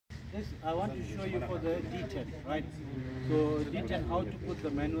This I want to show you for the D10, right? So D10, how to put the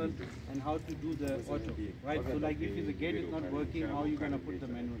manual and how to do the auto, right? So like if the gate is not working, how you gonna put the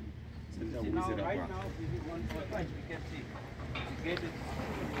manual? See now, right now, this is one auto, as you can see, the gate is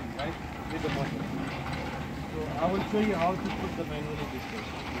working, right, with the motor. So I will show you how to put the manual in this case.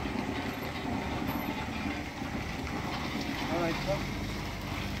 All right, so.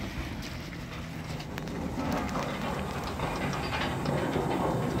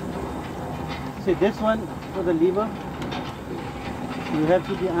 See this one for the lever, you have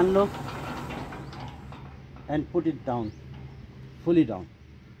to be unlocked and put it down, fully down.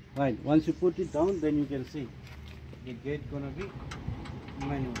 Right, once you put it down, then you can see the gate gonna be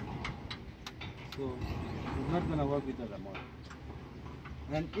manual. So it's not gonna work with the remote.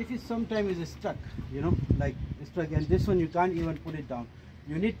 And if it sometimes is stuck, you know, like stuck, and this one you can't even put it down.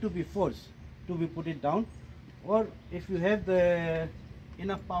 You need to be forced to be put it down, or if you have the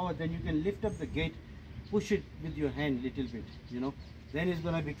enough power, then you can lift up the gate, push it with your hand little bit, you know, then it's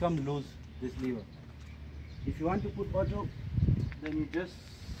gonna become loose, this lever. If you want to put auto, then you just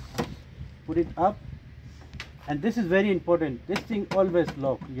put it up, and this is very important. This thing always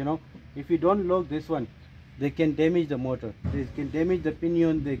lock, you know. If you don't lock this one, they can damage the motor, they can damage the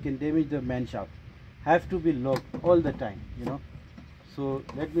pinion, they can damage the man shaft. Have to be locked all the time, you know. So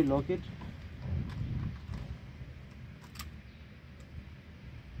let me lock it.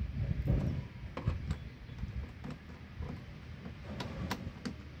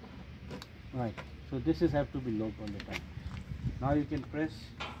 Right, so this is have to be locked all the time. Now you can press.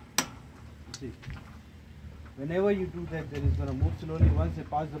 See, whenever you do that, then it's going to move slowly. Once you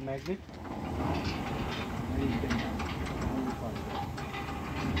pass the magnet, then you can move faster.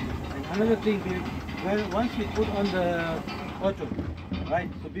 And another thing, once you put on the auto, right,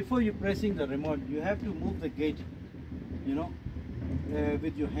 so before you pressing the remote, you have to move the gate, you know,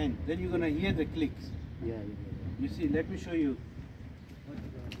 with your hand. Then you're going to hear the clicks. Yeah. You see, let me show you.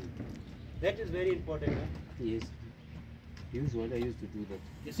 That is very important. Huh? Yes. This is what I used to do that.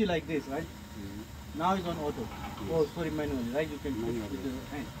 You see like this, right? Mm-hmm. Now it's on auto. Yes. Oh, sorry, manually, right? You can put it with your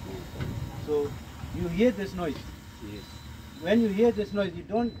hand. Yes. So you hear this noise. Yes. When you hear this noise, you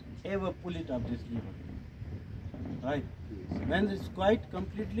don't ever pull it up, this lever. Right? Yes. When it's quiet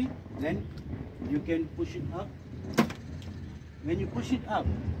completely, then you can push it up. When you push it up,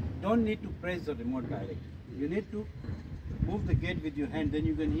 don't need to press the remote direct. You need to move the gate with your hand, then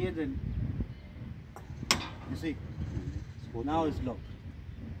you can hear the. You see, now it's locked.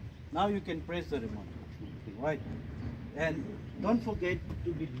 Now you can press the remote, right? And don't forget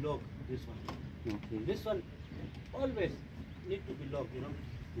to be locked, this one. Okay. This one always need to be locked, you know.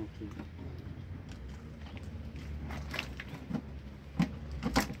 Okay.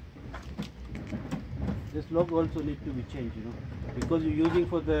 This lock also need to be changed, you know, because you're using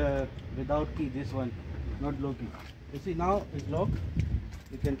for the without key, this one not locking. You see now it's locked,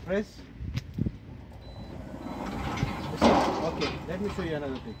 you can press. Okay, let me show you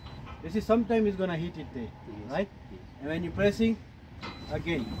another thing. You see, sometimes it's gonna hit it there, yes, right? Yes. And when you're pressing,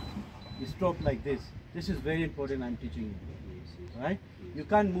 again, you stop like this. This is very important, I'm teaching you. Yes. Right? Yes. You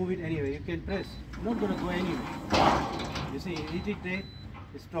can't move it anywhere. You can press. It's not gonna go anywhere. You see, you hit it there,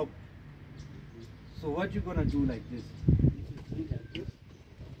 you stop. So what you're gonna do like this? You like this.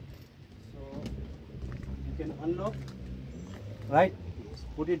 So you can unlock, right? Yes.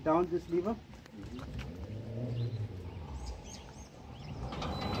 Put it down this lever.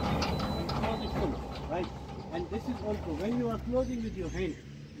 Right, and this is also when you are closing with your hand,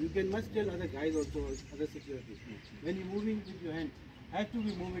 you can must tell other guys also, other securities. When you moving with your hand, have to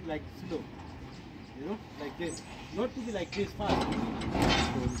be moving like slow, you know, like this, not to be like this fast.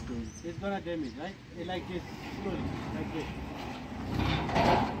 It's gonna damage, right? Like this, slowly, like this.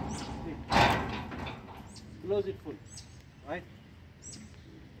 Close it full, right?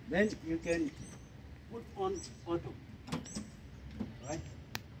 Then you can put on auto, right?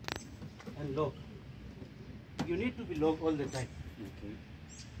 And lock. You need to be locked all the time. Okay.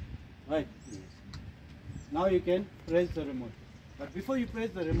 Right? Yes. Now you can press the remote. But before you press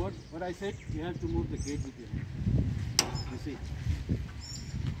the remote, what I said, you have to move the gate with your hand. You see?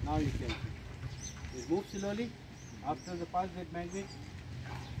 Now you can. You move slowly. After the pass that magnet,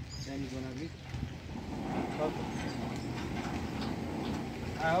 then you're gonna be perfect.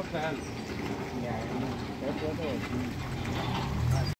 I hope to help. Yeah, that's what I was doing.